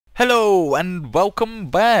Hello and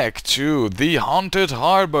welcome back to the Haunted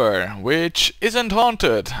Harbor, which isn't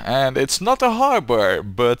haunted, and it's not a harbor,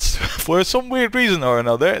 but for some weird reason or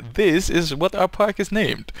another, this is what our park is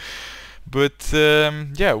named. But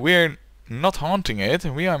yeah, we're not haunting it,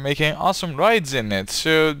 we are making awesome rides in it.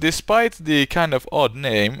 So despite the kind of odd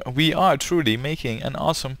name, we are truly making an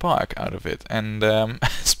awesome park out of it. And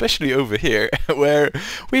especially over here, where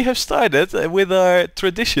we have started with our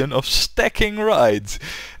tradition of stacking rides.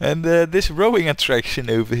 And this rowing attraction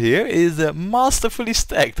over here is masterfully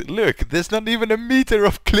stacked. Look, there's not even a meter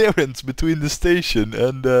of clearance between the station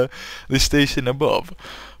and the station above.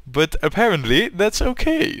 But apparently that's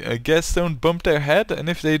okay. Guests don't bump their head, and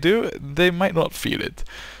if they do, they might not feel it.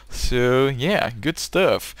 So yeah, good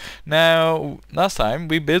stuff. Now, last time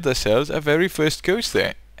we built ourselves our very first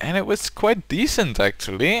coaster, and it was quite decent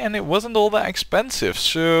actually, and it wasn't all that expensive,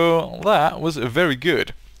 so that was very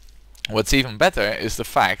good. What's even better is the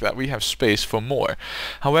fact that we have space for more.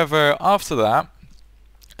 However, after that,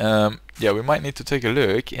 yeah, we might need to take a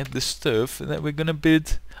look at the stuff that we're gonna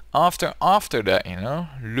build after that, you know,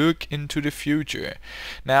 look into the future.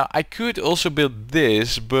 Now, I could also build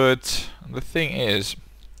this, but the thing is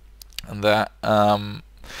that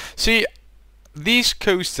see, this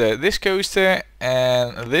coaster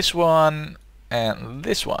and this one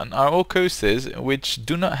are all coasters which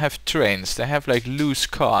do not have trains. They have like loose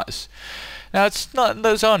cars. Now, it's not,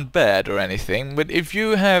 those aren't bad or anything, but if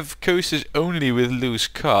you have coasters only with loose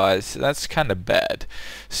cars, that's kind of bad.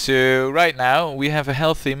 So right now we have a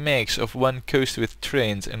healthy mix of one coaster with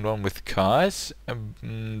trains and one with cars,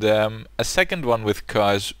 and a second one with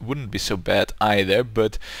cars wouldn't be so bad either,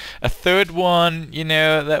 but a third one, you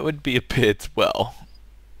know, that would be a bit, well,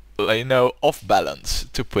 you know, off balance,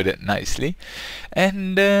 to put it nicely.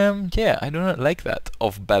 And yeah, I do not like that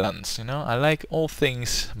off balance, you know. I like all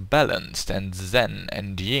things balanced and zen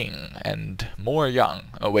and yin and more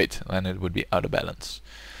yang. Oh wait, then it would be out of balance.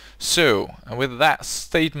 So, with that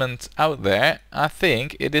statement out there, I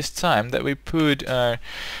think it is time that we put our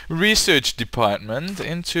research department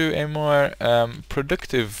into a more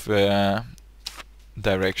productive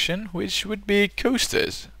direction, which would be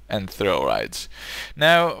coasters and thrill rides.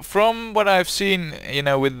 Now, from what I've seen, you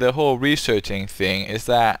know, with the whole researching thing, is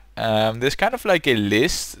that there's kind of like a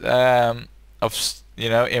list of, you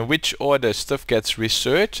know, in which order stuff gets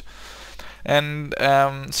researched. And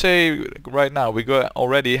say right now we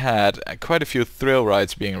already had quite a few thrill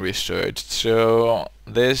rides being researched. So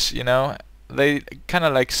there's, you know, they kind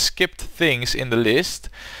of like skipped things in the list,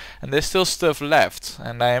 and there's still stuff left.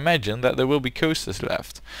 And I imagine that there will be coasters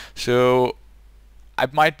left. So I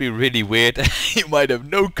might be really weird, you might have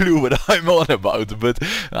no clue what I'm on about, but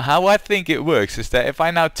how I think it works is that if I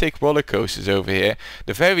now tick roller coasters over here,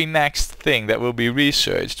 the very next thing that will be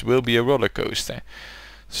researched will be a roller coaster.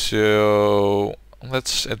 So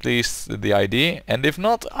that's at least the idea, and if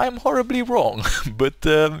not, I'm horribly wrong. But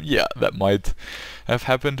yeah, that might have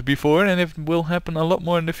happened before, and it will happen a lot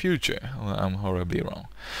more in the future. Well, I'm horribly wrong.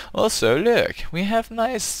 Also, look, we have a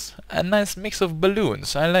nice mix of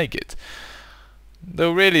balloons. I like it.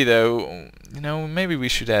 Though really though, you know, maybe we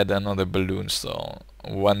should add another balloon stall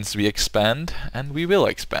once we expand, and we will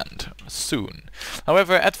expand soon.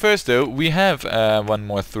 However, at first though, we have one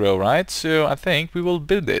more thrill ride, so I think we will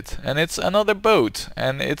build it. And it's another boat,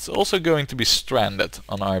 and it's also going to be stranded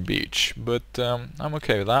on our beach, but I'm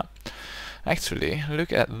okay with that. Actually,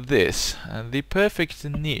 look at this, the perfect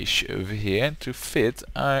niche over here to fit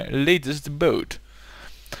our latest boat,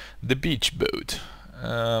 the beach boat.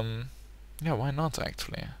 Yeah, why not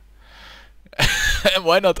actually?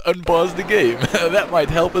 Why not unpause the game? That might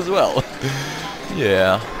help as well.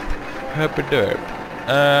 Yeah. Herpaderp.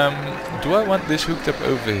 Do I want this hooked up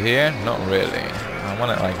over here? Not really. I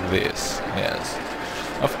want it like this. Yes.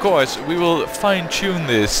 Of course, we will fine-tune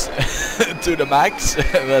this to the max.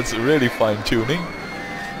 That's really fine-tuning.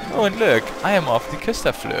 Oh, and look, I am off the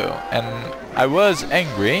Costa Flow, and I was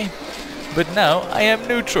angry, but now I am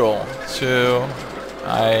neutral. So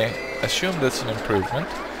I assume that's an improvement.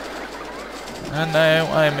 And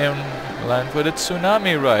now I'm in line for the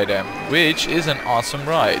Tsunami Rider, which is an awesome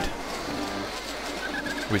ride,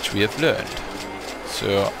 which we have learned.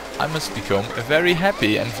 So I must become very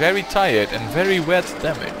happy and very tired and very wet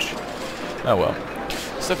damage. Oh well,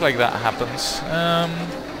 stuff like that happens.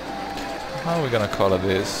 How are we gonna color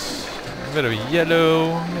this? A bit of yellow,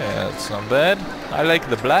 yeah, that's not bad. I like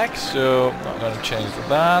the black, so I'm not gonna change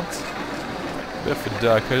that. Bit of a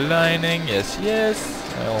darker lining, yes, yes.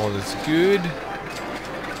 All is good.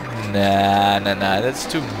 Nah, that's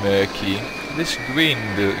too murky. This green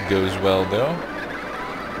goes well though.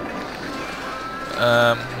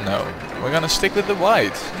 No, we're gonna stick with the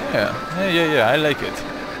white. Yeah, I like it.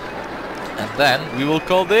 And then we will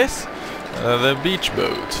call this the beach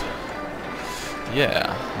boat.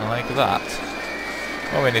 Yeah, I like that.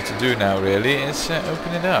 What we need to do now really is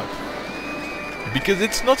open it up. Because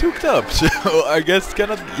it's not hooked up, so I guess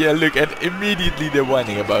cannot... Yeah, look, and immediately they're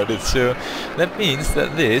whining about it. So that means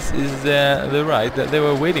that this is the ride that they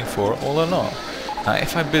were waiting for all along.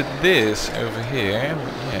 If I build this over here,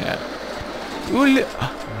 yeah. Ooh,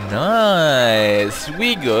 nice!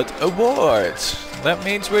 We got awards! That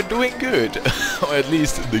means we're doing good. Or at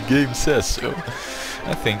least the game says so.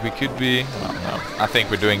 I think we could be... Well, no, I think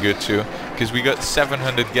we're doing good too. Because we got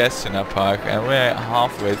 700 guests in our park and we're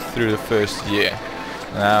halfway through the first year.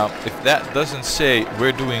 Now, if that doesn't say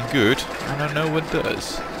we're doing good, I don't know what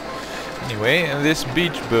does. Anyway, this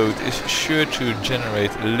beach boat is sure to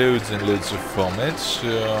generate loads and loads of vomit, so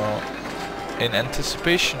in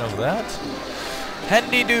anticipation of that,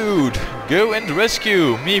 handy dude, go and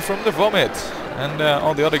rescue me from the vomit, and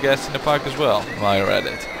all the other guests in the park as well, while you're at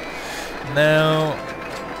it. Now,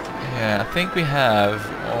 yeah, I think we have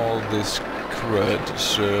all this crud,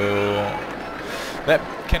 so that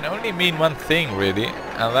can only mean one thing really,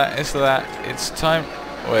 and that is that it's time...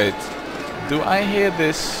 Wait, do I hear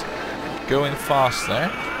this going faster?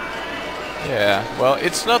 Yeah, well,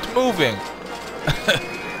 it's not moving.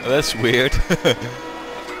 That's weird.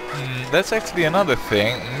 That's actually another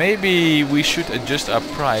thing. Maybe we should adjust our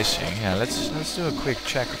pricing. Yeah, let's do a quick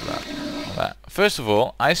check of that. First of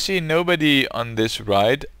all, I see nobody on this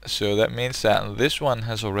ride, so that means that this one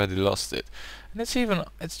has already lost it. And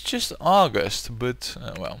it's just August, but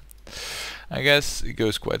well, I guess it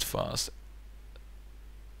goes quite fast.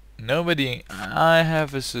 Nobody. I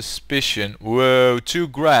have a suspicion. Whoa, 2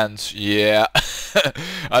 grand. Yeah.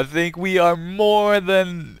 I think we are more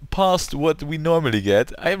than past what we normally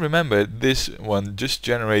get. I remember this one just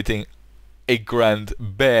generating 1 grand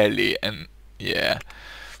barely, and yeah,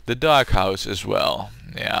 the dark house as well.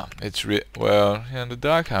 Yeah, it's well, yeah, the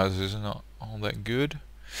dark house is not all that good.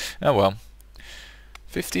 Oh well,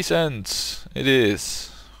 50 cents it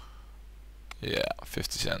is. Yeah,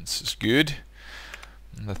 50 cents is good.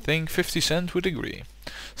 I think 50 cents would agree.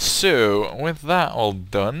 So, with that all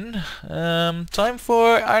done, time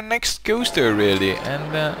for our next coaster really,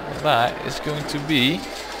 and that is going to be...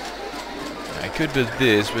 I could build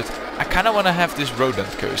this, but I kind of want to have this rodent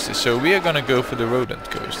coaster, so we are going to go for the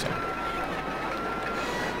rodent coaster.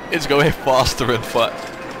 It's going faster and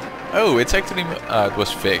oh, it's actually... it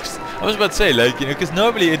was fixed. I was about to say, like, you know, because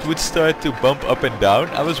normally it would start to bump up and down.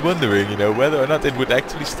 I was wondering, you know, whether or not it would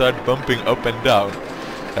actually start bumping up and down.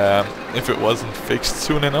 If it wasn't fixed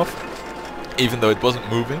soon enough, even though it wasn't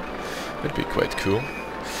moving. That'd be quite cool.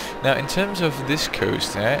 Now, in terms of this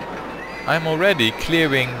coaster, I'm already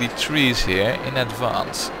clearing the trees here in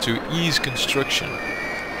advance to ease construction.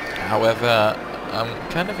 However, I'm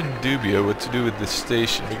kind of in dubio what to do with this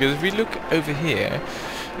station, because if we look over here,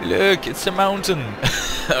 look, it's a mountain.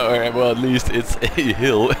 Or, well, at least it's a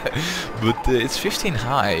hill. But it's 15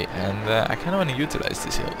 high, and I kind of want to utilize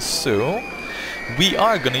this hill. So we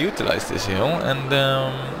are going to utilize this hill, and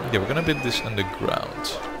yeah, we're going to build this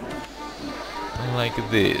underground. Like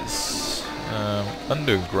this.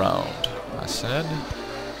 Underground, I said.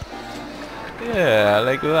 Yeah,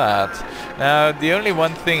 like that. Now, the only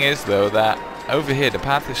one thing is, though, that over here the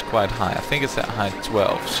path is quite high. I think it's at height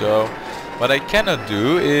 12, so what I cannot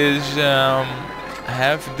do is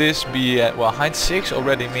have this be at, well, height 6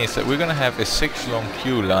 already means that we're going to have a 6 long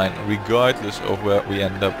queue line regardless of where we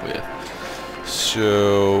end up with.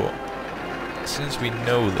 So, since we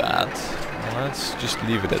know that, let's just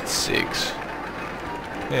leave it at 6.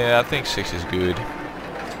 Yeah, I think 6 is good.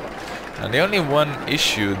 And the only one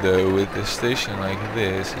issue though with the station like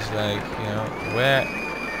this is like, you know, where...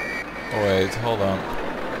 Oh, wait, hold on.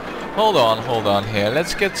 Hold on here.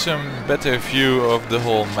 Let's get some better view of the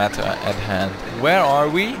whole matter at hand. Where are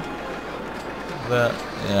we? Yeah,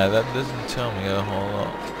 that doesn't tell me a whole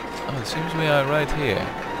lot. Oh, it seems we are right here.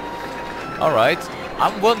 Alright,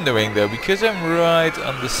 I'm wondering though, because I'm right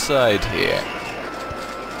on the side here.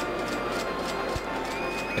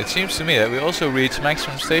 It seems to me that we also reach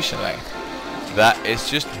maximum station length. That is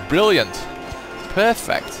just brilliant.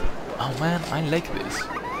 Perfect. Oh man, I like this.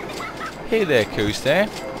 Hey there, coaster.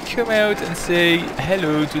 Come out and say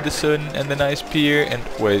hello to the sun and the nice pier and...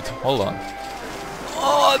 Wait, hold on.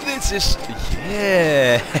 Oh, this is...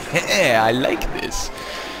 Yeah, I like this.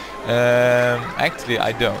 Actually,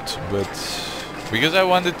 I don't, but... Because I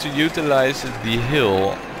wanted to utilize the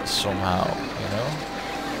hill somehow, you know?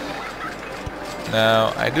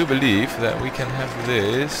 Now, I do believe that we can have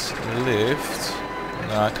this lift.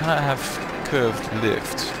 No, I cannot have curved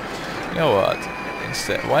lift. You know what?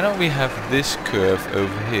 Instead, why don't we have this curve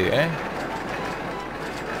over here?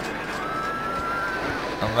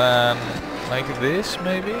 And then like this,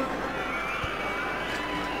 maybe?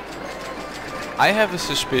 I have a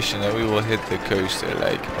suspicion that we will hit the coaster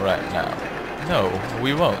like right now. No,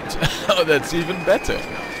 we won't. Oh, that's even better.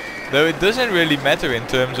 Though it doesn't really matter in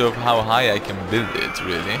terms of how high I can build it,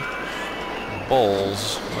 really.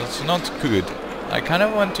 Balls. That's not good. I kind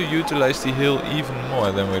of want to utilize the hill even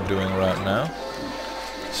more than we're doing right now.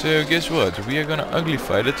 So guess what? We are gonna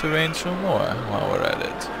uglify the terrain some more while we're at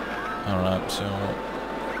it. Alright, so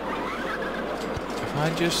if I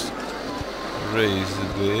just raise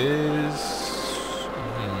this,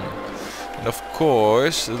 and of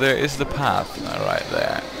course there is the path right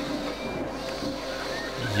there.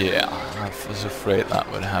 Yeah, I was afraid that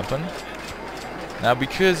would happen. Now,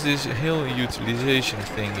 because this hill utilization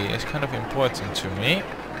thingy is kind of important to me,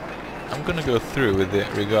 I'm gonna go through with it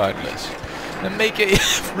regardless. And make a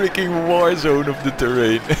freaking war zone of the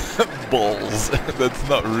terrain. Balls. That's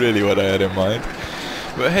not really what I had in mind.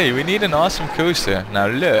 But hey, we need an awesome coaster. Now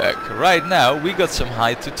look, right now we got some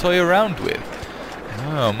height to toy around with.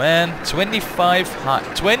 Oh man,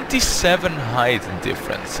 27 height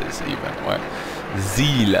differences even, or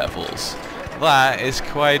Z levels. That is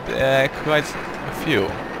quite a few.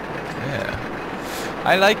 Yeah.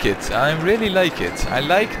 I like it. I really like it. I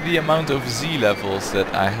like the amount of Z levels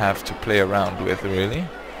that I have to play around with, really.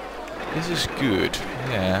 This is good.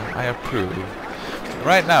 Yeah, I approve.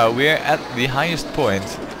 Right now we're at the highest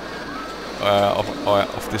point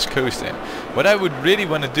of this coaster. What I would really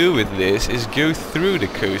want to do with this is go through the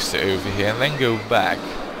coaster over here and then go back.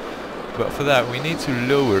 But for that we need to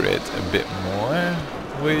lower it a bit more,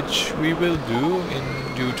 which we will do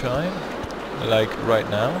in due time, like right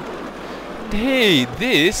now. And hey,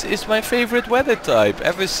 this is my favorite weather type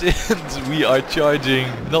ever since we are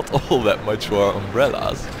charging not all that much for our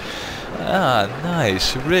umbrellas. Ah,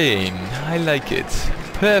 nice, rain, I like it.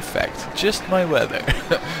 Perfect, just my weather.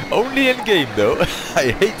 Only in game though.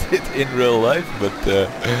 I hate it in real life, but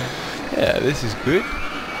yeah, this is good.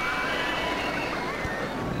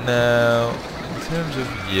 Now, in terms of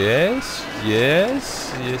yes,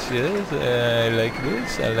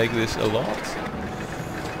 I like this a lot.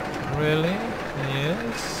 Really,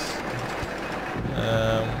 yes.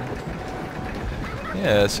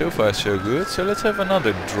 Yeah, so far so good. So let's have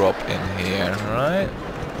another drop in here, right?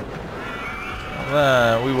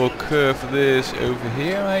 Then we will curve this over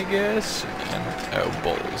here, I guess. And oh,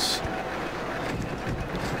 balls.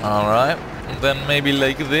 Alright, then maybe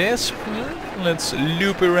like this. Let's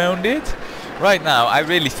loop around it. Right now, I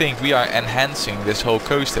really think we are enhancing this whole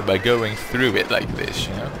coaster by going through it like this,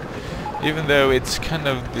 you know? Even though it's kind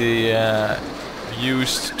of the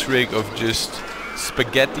used trick of just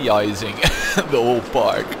spaghettiizing the whole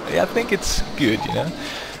park. Yeah, I think it's good, you know?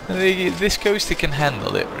 This coaster can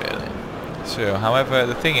handle it, really. So, however,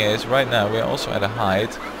 the thing is, right now we're also at a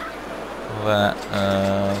height that,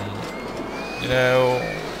 you know,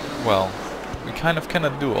 well, we kind of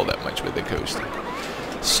cannot do all that much with the coaster.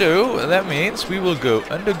 So, that means we will go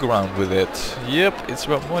underground with it. Yep, it's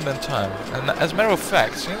about more than time. And as a matter of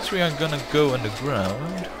fact, since we are gonna go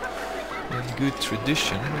underground, in good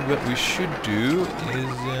tradition, what we should do is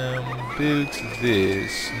build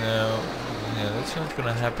this. Now, yeah, that's not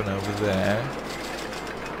gonna happen over there.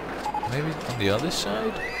 Maybe on the other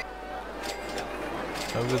side?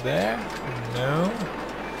 Over there? No.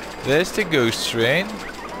 There's the ghost train.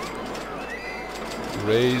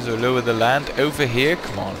 Raise or lower the land. Over here?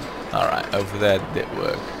 Come on. Alright, over there did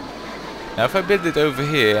work. Now if I build it over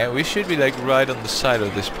here, we should be like right on the side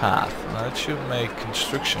of this path. Now that should make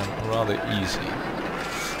construction rather easy.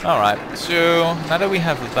 Alright, so now that we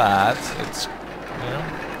have that, it's, you know,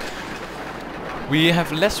 we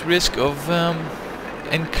have less risk of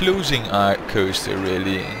enclosing our coaster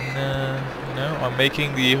really, you know, or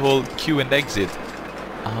making the whole queue and exit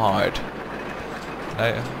hard.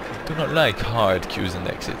 I do not like hard queues and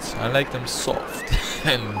exits. I like them soft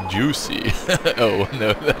and juicy. Oh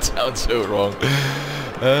no, that sounds so wrong.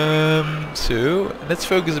 So let's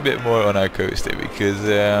focus a bit more on our coaster because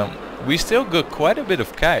we still got quite a bit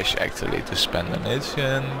of cash actually to spend on it,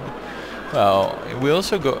 and well, we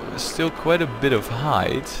also got still quite a bit of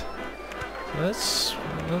height. That's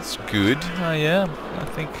good. Yeah, I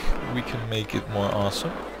think we can make it more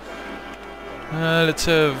awesome. Let's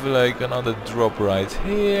have like another drop right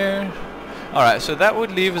here. Alright, so that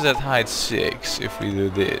would leave us at height 6 if we do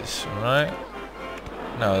this, right?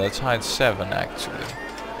 No, that's height 7 actually.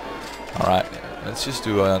 Alright, let's just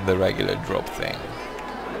do the regular drop thing.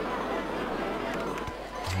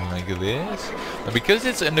 like this. And because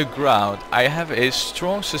it's underground, I have a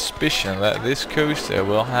strong suspicion that this coaster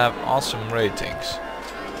will have awesome ratings.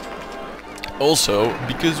 Also,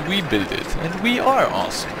 because we built it, and we are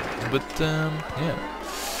awesome. But, yeah.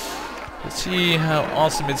 Let's see how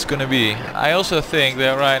awesome it's gonna be. I also think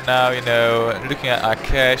that right now, you know, looking at our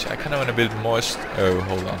cash, I kind of want to build more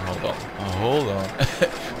hold on.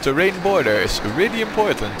 Terrain border is really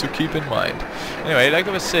important to keep in mind. Anyway, like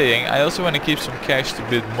I was saying, I also want to keep some cash to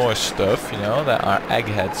build more stuff, you know, that our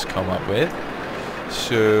eggheads come up with.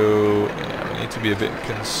 So, yeah, we need to be a bit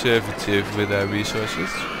conservative with our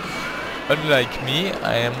resources. Unlike me,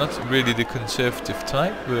 I am not really the conservative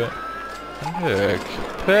type, but look,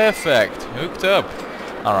 perfect, hooked up.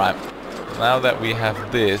 Alright, now that we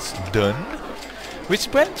have this done, which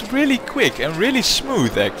went really quick and really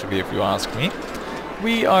smooth actually, if you ask me,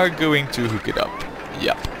 we are going to hook it up.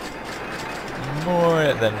 Yep.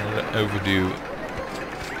 More than overdue,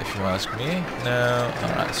 if you ask me. No,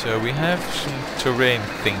 alright, so we have some terrain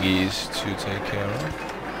thingies to take care of.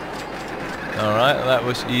 Alright, that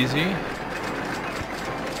was easy.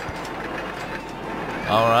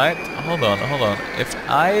 Alright, hold on. If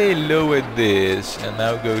I lower this and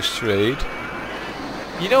now go straight,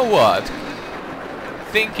 you know what?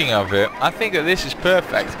 Thinking of it, I think that this is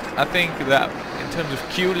perfect. I think that in terms of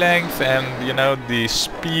queue length and, you know, the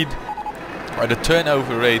speed or the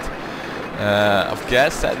turnover rate of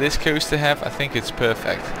gas that this coaster have, I think it's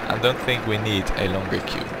perfect. I don't think we need a longer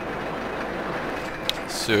queue.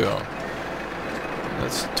 So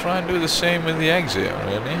let's try and do the same with the exit,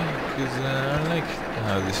 really, because I like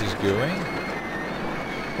how this is going.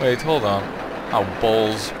 Wait, hold on. Oh,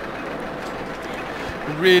 balls.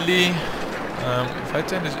 Really? If I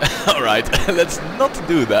turn this... Alright, let's not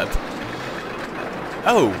do that.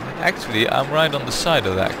 Oh, actually, I'm right on the side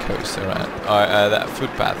of that coaster, right? Or that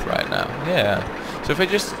footpath right now. Yeah. So if I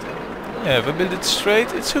just... Yeah, if I build it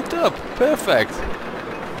straight, it's hooked up. Perfect.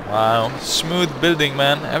 Wow, smooth building,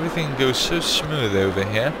 man. Everything goes so smooth over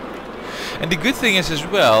here. And the good thing is as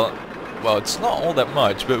well, it's not all that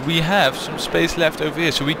much, but we have some space left over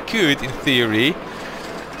here, so we could, in theory,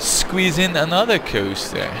 squeeze in another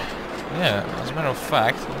coaster. Yeah, as a matter of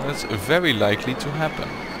fact, that's very likely to happen.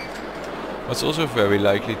 What's also very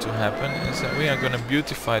likely to happen is that we are gonna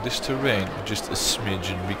beautify this terrain just a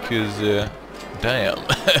smidgen, because, damn,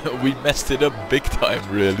 we messed it up big time,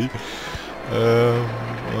 really.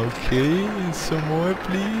 Okay, some more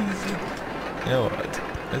please. You know what,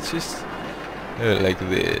 let's just do it like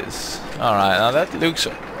this. Alright, now that looks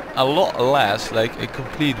a lot less like a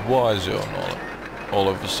complete war zone all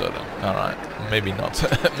of a sudden. Alright, maybe not.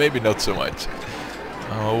 Maybe not so much.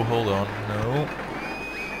 Oh, hold on, no.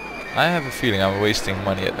 I have a feeling I'm wasting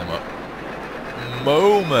money at the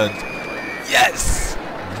moment. Yes!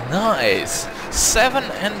 Nice!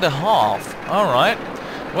 7.5. Alright.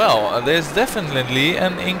 Well, there's definitely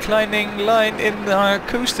an inclining line in our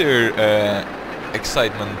coaster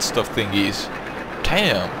excitement stuff thingies.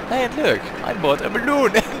 Damn! Hey, look! I bought a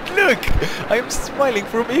balloon and look! I'm smiling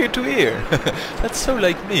from ear to ear. That's so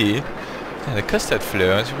like me. Yeah, the custard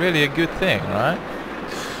flow is really a good thing, right?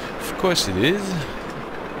 Of course it is.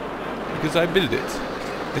 Because I built it.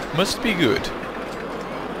 It must be good.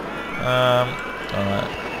 Alright.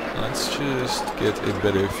 Let's just get a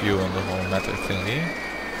better view on the whole matter thingy.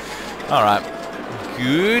 Alright,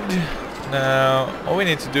 good. Now, all we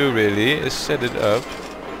need to do really is set it up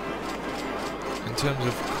in terms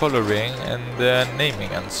of coloring and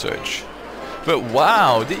naming and such. But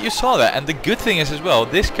wow, did you saw that? And the good thing is as well,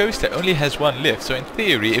 this coaster only has one lift. So in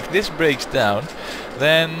theory, if this breaks down,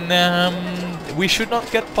 then we should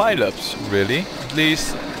not get pileups, really. At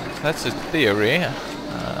least that's a theory.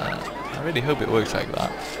 I really hope it works like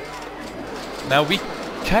that. Now we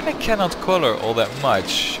kinda cannot color all that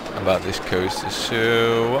much about this coaster,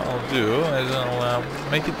 so what I'll do is I'll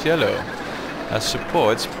make it yellow. As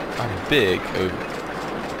supports are big over.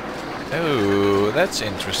 Oh, that's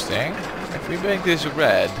interesting. If we make this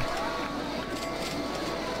red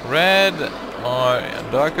or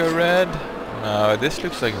darker red, no, this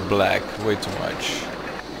looks like black, way too much.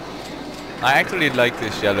 I actually like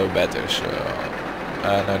this yellow better, so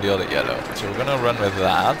no, the other yellow. So we're gonna run with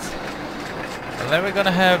that. And then we're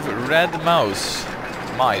gonna have red mice.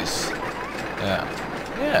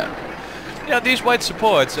 Yeah, these white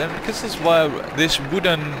supports, and because this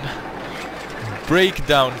wooden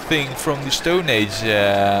breakdown thing from the Stone Age,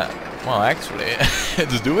 well, actually,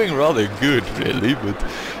 it's doing rather good, really. But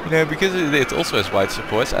you know, because it also has white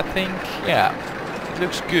supports, I think, yeah, it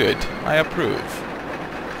looks good. I approve.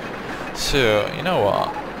 So you know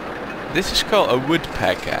what? This is called a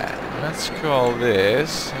woodpecker. Let's call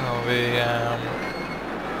this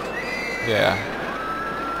yeah,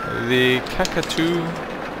 the Kakatu.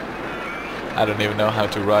 I don't even know how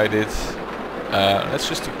to write it. Let's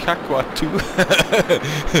just do Kakwatu.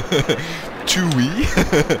 Chewy.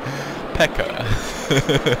 Pekka.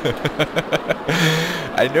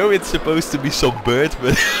 I know it's supposed to be some bird,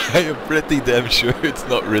 but I am pretty damn sure it's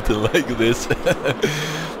not written like this.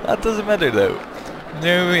 That doesn't matter though.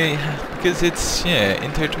 No, because it's, yeah,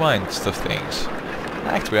 intertwined stuff things.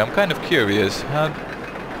 Actually, I'm kind of curious. How...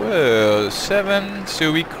 Whoa, 7,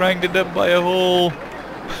 so we cranked it up by a whole...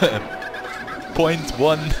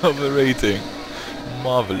 0.1 of a rating.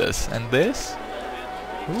 Marvelous. And this?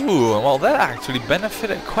 Ooh, well that actually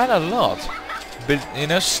benefited quite a lot. But, you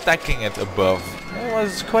know, stacking it above. That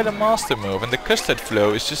was quite a master move. And the custard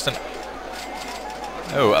flow is just an...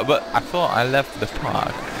 Oh, but I thought I left the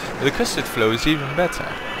park. But the custard flow is even better.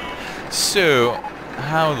 So,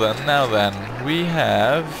 how then? Now then, we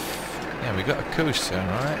have... Yeah, we got a coaster,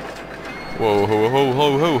 right? Whoa, ho, ho,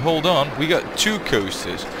 ho, ho, hold on. We got 2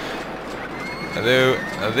 coasters. Although,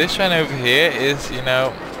 this one over here is, you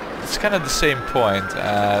know, it's kind of the same point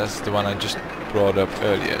as the one I just brought up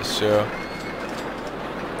earlier. So,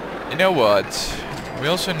 you know what? We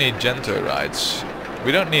also need gentle rides.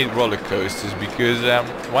 We don't need roller coasters because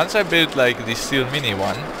once I built like the steel mini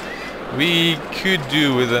one, we could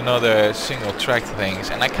do with another single track things.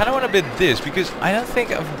 And I kind of want to build this because I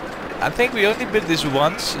think we only built this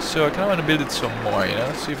once, so I kind of want to build it some more, you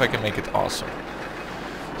know, see if I can make it awesome.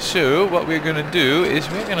 So what we're gonna do is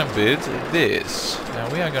we're gonna build this. Now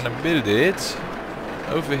we are gonna build it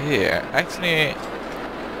over here. Actually,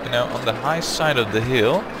 you know, on the high side of the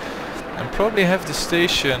hill, and probably have the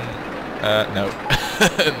station. No,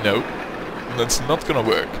 no, that's not gonna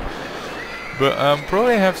work. But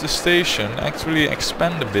probably have the station actually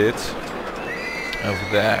expand a bit over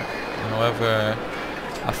there. However,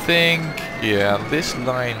 I think, yeah, this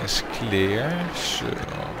line is clear. So.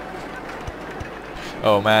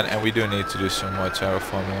 Oh man, and we do need to do some more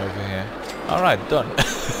terraforming over here. Alright, done.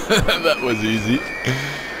 That was easy.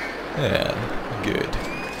 Yeah, good.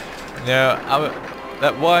 Now,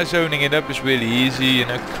 that wire zoning it up is really easy, you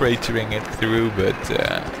know, cratering it through, but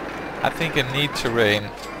I think a neat terrain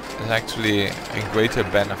is actually a greater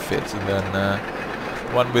benefit than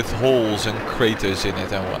one with holes and craters in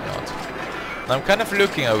it and whatnot. Now, I'm kind of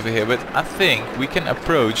looking over here, but I think we can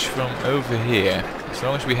approach from over here. As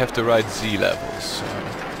long as we have the right Z levels. So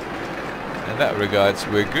in that regards,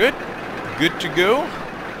 we're good. Good to go.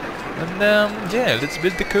 And yeah, let's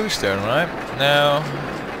build the coaster, right? Now,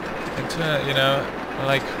 into, you know,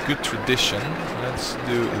 like good tradition, let's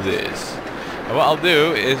do this. And what I'll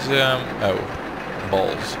do is, oh,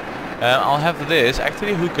 balls. I'll have this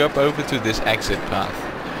actually hook up over to this exit path.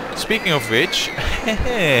 Speaking of which,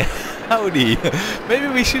 howdy. Maybe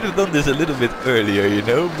we should have done this a little bit earlier, you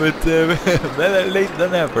know, but better late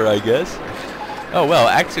than ever, I guess. Oh well,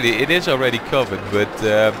 actually it is already covered,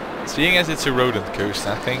 but seeing as it's a rodent coaster,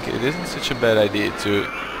 I think it isn't such a bad idea to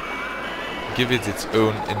give it its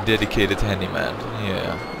own dedicated handyman.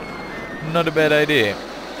 Yeah, not a bad idea.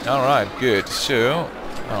 Alright, good. So,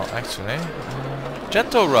 oh actually,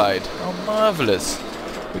 gentle ride. Oh, marvelous.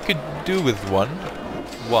 We could do with one,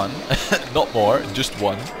 not more, just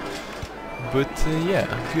one. But yeah,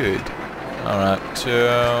 good. Alright, so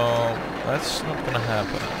that's not gonna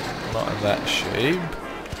happen. Not in that shape.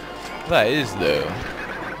 That is though.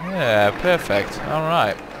 Yeah, perfect.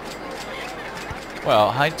 Alright.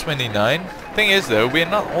 Well, height 29. Thing is though, we're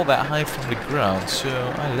not all that high from the ground, so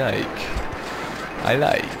I like,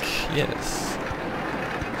 yes.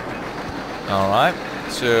 Alright,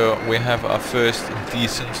 so we have our first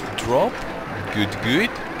decent drop. Good, good.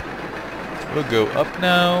 We'll go up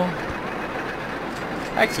now.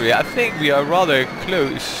 Actually, I think we are rather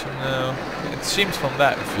close. No, it seems from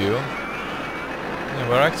that view. Yeah,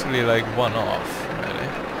 we're actually like one off,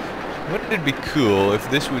 really. Wouldn't it be cool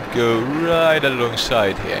if this would go right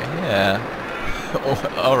alongside here? Yeah. Oh,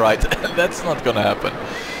 alright, that's not gonna happen.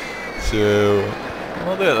 So,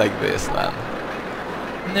 we'll do it like this then.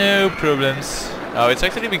 No problems. Oh, it's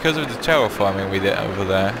actually because of the terraforming we did over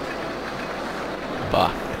there.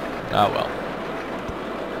 Bah. Ah well.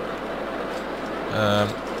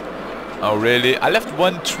 Oh really? I left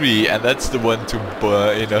one tree, and that's the one to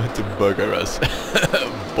to bugger us.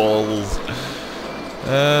 Balls.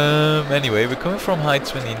 Anyway, we're coming from height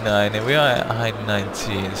 29, and we are at height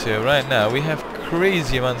 19. So right now we have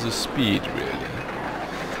crazy amounts of speed,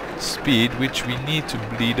 really. Speed which we need to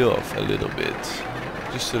bleed off a little bit.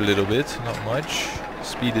 Just a little bit, not much.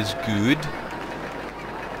 Speed is good.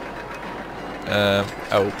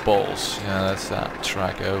 Oh, balls. Yeah, that's that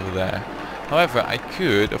track over there. However, I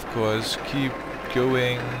could, of course, keep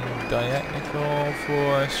going diagonal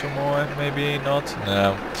for some more? Maybe not?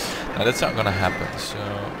 No. No, that's not gonna happen. So,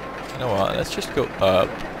 you know what? Let's just go up.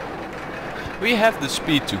 We have the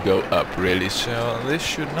speed to go up, really, so this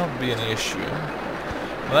should not be an issue.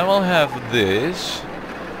 Then we'll have this.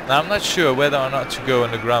 Now, I'm not sure whether or not to go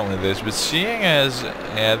on the ground with this, but seeing as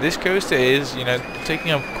this coaster is, you know,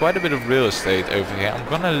 taking up quite a bit of real estate over here, I'm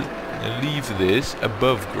gonna leave this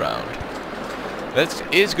above ground. That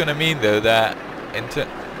is gonna mean, though, that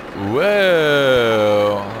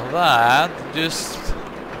whoa, that just,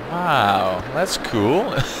 wow, that's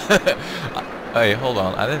cool. Hey, hold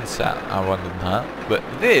on, I didn't say I wanted that, but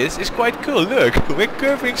this is quite cool. Look, we're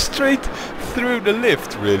curving straight through the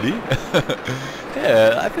lift, really.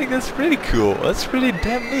 Yeah, I think that's pretty cool. That's pretty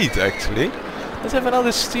damn neat, actually. Let's have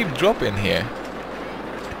another steep drop in here.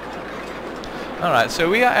 Alright, so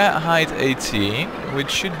we are at height 18, which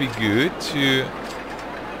should be good to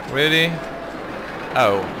really...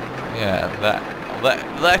 Oh, yeah,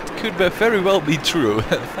 that could very well be true.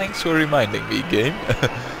 Thanks for reminding me, game.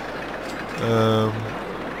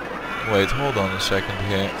 Wait, hold on a second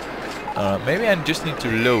here. Maybe I just need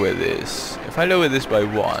to lower this. If I lower this by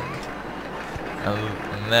 1,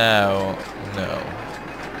 and now, no.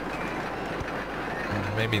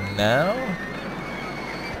 And maybe now?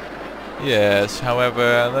 Yes,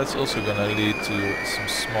 however, that's also gonna lead to some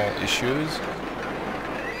small issues.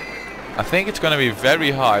 I think it's gonna be very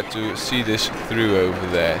hard to see this through over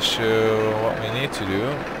there. So what we need to do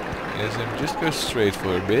is just go straight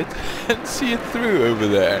for a bit and see it through over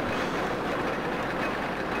there.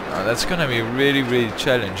 That's gonna be really, really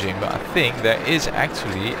challenging, but I think there is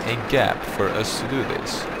actually a gap for us to do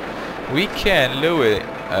this. We can lower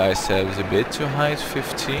ourselves a bit to height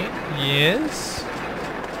 15, yes.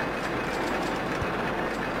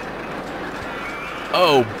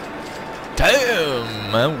 Oh,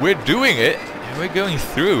 damn, man, we're doing it. We're going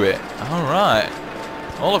through it. Alright.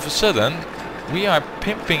 All of a sudden, we are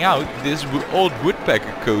pimping out this old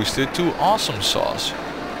woodpecker coaster to awesome sauce.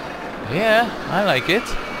 Yeah, I like it.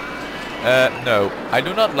 No, I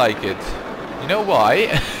do not like it. You know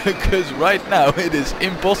why? Because right now it is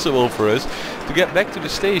impossible for us to get back to the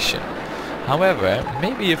station. However,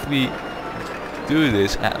 maybe if we do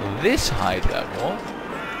this at this height level...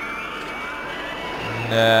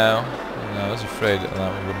 No, I was afraid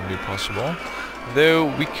that wouldn't be possible. Though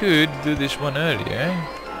we could do this one earlier.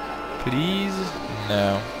 Please?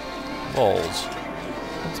 No. Balls.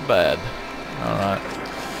 That's bad. Alright.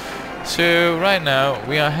 So right now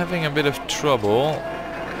we are having a bit of trouble,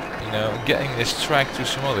 you know, getting this track to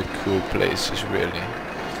some other cool places, really.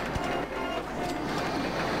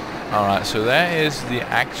 Alright, so there is the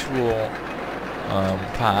actual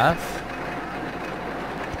path.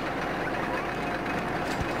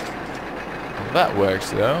 That works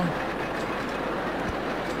though.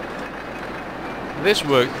 This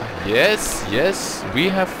worked. Yes, yes, we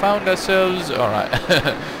have found ourselves. Alright.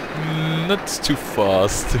 Not too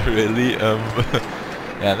fast, really.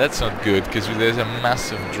 Yeah, that's not good because there's a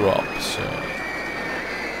massive drop. So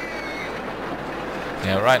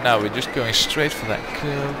yeah, right now we're just going straight for that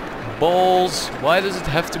curve. Balls. Why does it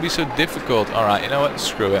have to be so difficult? Alright, you know what?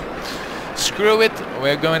 Screw it. Screw it.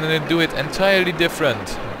 We're going to do it entirely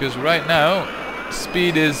different because right now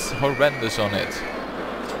speed is horrendous on it.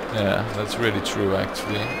 Yeah, that's really true,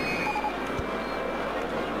 actually.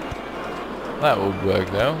 That would work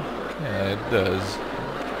though. Yeah, it does.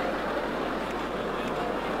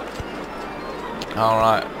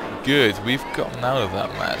 Alright, good. We've gotten out of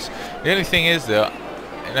that mess. The only thing is though,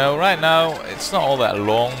 you know, right now it's not all that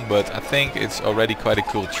long, but I think it's already quite a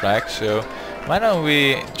cool track, so why don't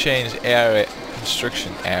we change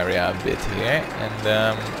construction area a bit here and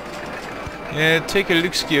yeah, take a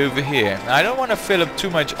look-ski over here. Now, I don't want to fill up too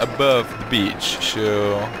much above the beach,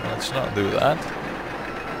 so let's not do that.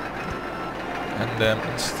 And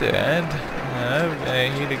instead have a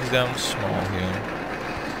helix down small here.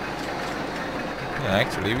 Yeah,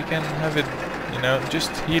 actually we can have it, you know,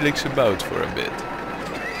 just helix about for a bit.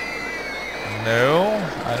 No,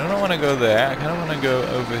 I don't want to go there. I kind of want to go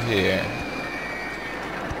over here.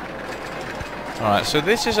 Alright, so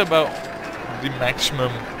this is about the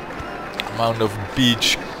maximum amount of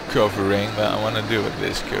beach covering that I want to do with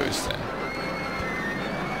this coaster.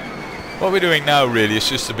 What we're doing now really is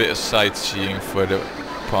just a bit of sightseeing for the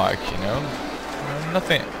park, you know.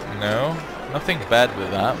 Nothing bad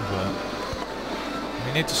with that, but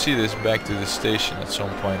we need to see this back to the station at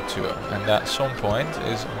some point too, and that some point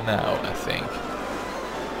is now, I think.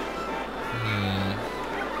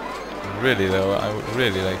 Really though, I would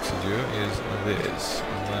really like to do is this,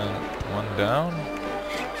 and then one down.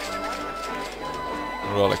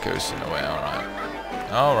 roller coaster in a way. Alright.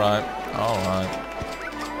 Alright. Alright.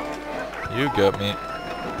 You got me.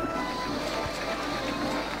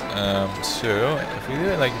 So, if we do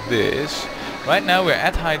it like this... Right now we're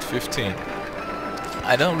at height 15.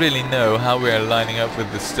 I don't really know how we are lining up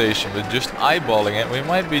with the station, but just eyeballing it, we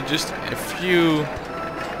might be just a few,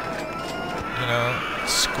 you know,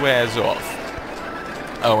 squares off.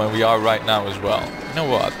 Oh, and we are right now as well. You know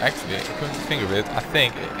what? Actually, come to think of it, I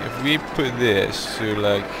think if we put this to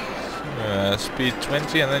like speed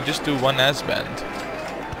 20 and then just do one S-bend.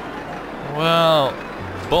 Well,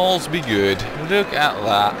 balls be good. Look at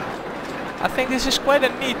that. I think this is quite a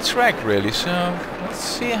neat track really, so let's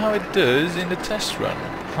see how it does in the test run.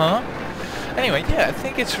 Huh? Anyway, yeah, I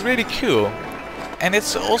think it's really cool. And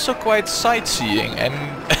it's also quite sightseeing and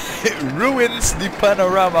it ruins the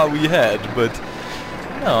panorama we had, but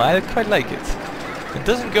no, I quite like it. It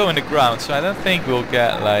doesn't go in the ground, so I don't think we'll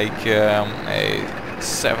get like a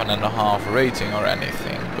 7.5 rating or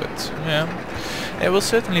anything, but yeah, it will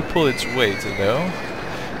certainly pull its weight though.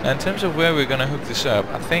 And in terms of where we're gonna hook this up,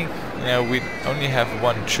 I think, you know, we only have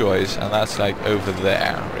one choice, and that's like over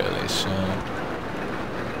there, really. So,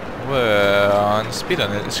 well, and the speed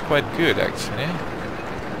on it is quite good, actually.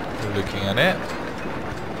 Looking at it.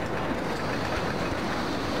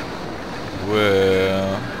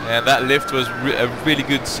 Well, and that lift was a really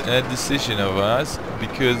good decision of us,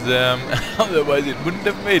 because otherwise it wouldn't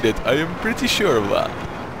have made it. I am pretty sure of that.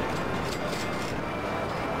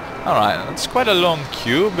 Alright, it's quite a long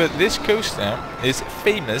queue, but this coaster is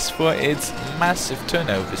famous for its massive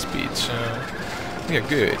turnover speed, so we are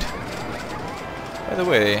good. By the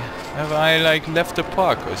way, have I like left the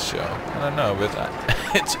park or so? I don't know, but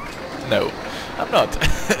it's... No, I'm not.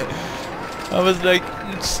 I was like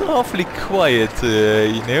softly quiet,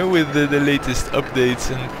 you know, with the latest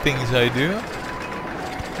updates and things I do.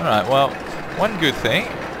 Alright, well, one good thing.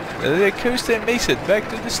 The coaster makes it back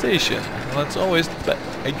to the station. Well, that's always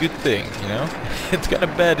a good thing, you know. It's kind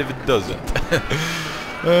of bad if it doesn't.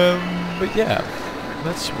 But yeah,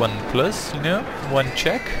 that's one plus, you know, one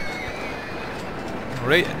check.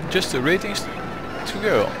 Just the ratings to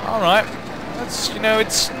go. All right, that's, you know,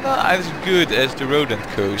 it's not as good as the rodent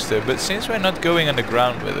coaster, but since we're not going on the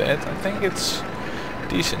ground with it, I think it's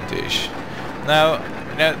decent-ish. Now,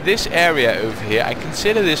 this area over here, I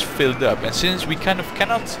consider this filled up, and since we kind of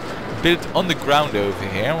cannot build on the ground over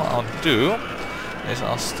here, what I'll do is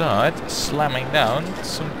I'll start slamming down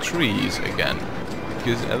some trees again,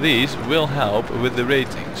 because these will help with the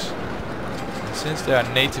ratings. And since they are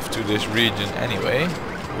native to this region anyway,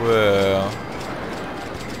 well,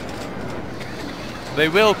 they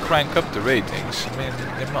will crank up the ratings. I mean,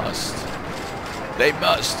 they must. They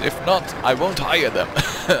must. If not, I won't hire them.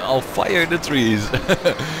 I'll fire the trees.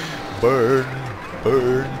 Burn,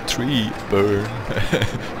 burn, tree, burn.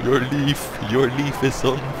 Your leaf is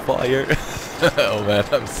on fire. Oh man,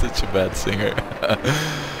 I'm such a bad singer.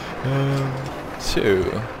 So,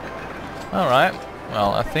 alright.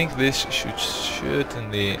 Well, I think this should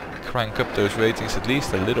certainly crank up those ratings at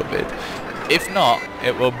least a little bit. If not,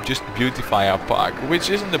 it will just beautify our park, which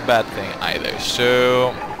isn't a bad thing either.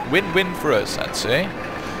 So, win-win for us, I'd say.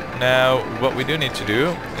 Now, what we do need to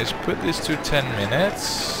do is put this to 10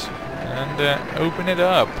 minutes and open it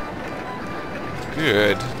up.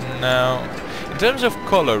 Good. Now, in terms of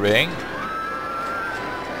coloring,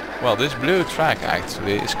 well, this blue track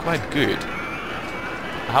actually is quite good.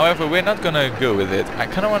 However, we're not gonna go with it. I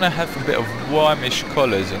kind of want to have a bit of warmish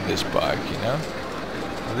colors in this park, you know?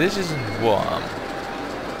 This isn't warm.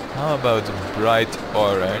 How about a bright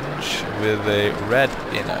orange with a red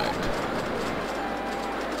inner?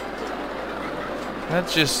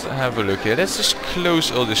 Let's just have a look here. Let's just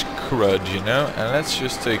close all this crud, you know, and let's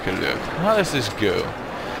just take a look. How does this go?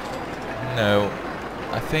 No,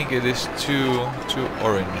 I think it is too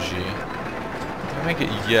orangey. I'll make it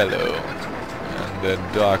yellow and a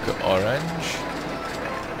darker orange.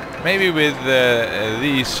 Maybe with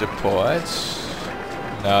these supports.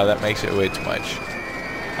 No, that makes it way too much.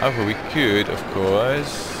 However, we could, of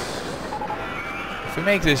course, if we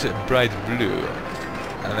make this a bright blue,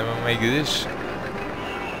 and then we'll make this.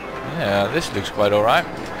 Yeah, this looks quite alright.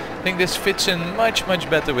 I think this fits in much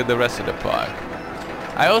better with the rest of the park.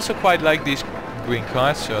 I also quite like these green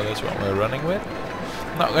cars, so that's what we're running with.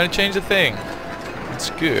 Not gonna change a thing. It's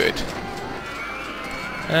good.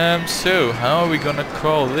 So how are we gonna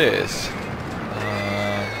call this?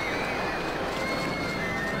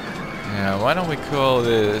 Yeah, why don't we call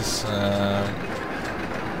this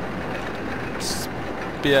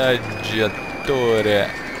Spiaggiatore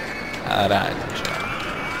Arancia.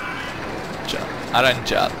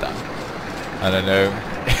 Aranciata. I don't know.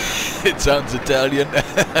 It sounds Italian.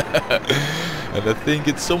 And I think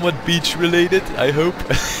it's somewhat beach related, I hope.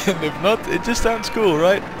 And if not, it just sounds cool,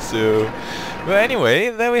 right? So, well, anyway,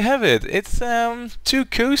 there we have it. It's 2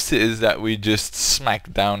 coasters that we just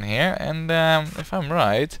smacked down here, and if I'm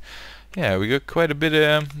right, yeah, we got quite a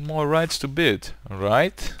bit more rides to bid,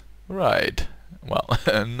 right? Right. Well,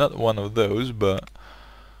 not one of those, but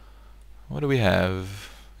what do we have?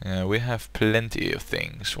 Yeah, we have plenty of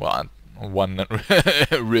things. Well, one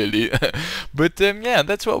really. But yeah,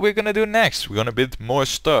 that's what we're gonna do next. We're gonna build more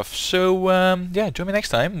stuff. So yeah, join me next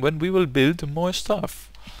time when we will build more stuff.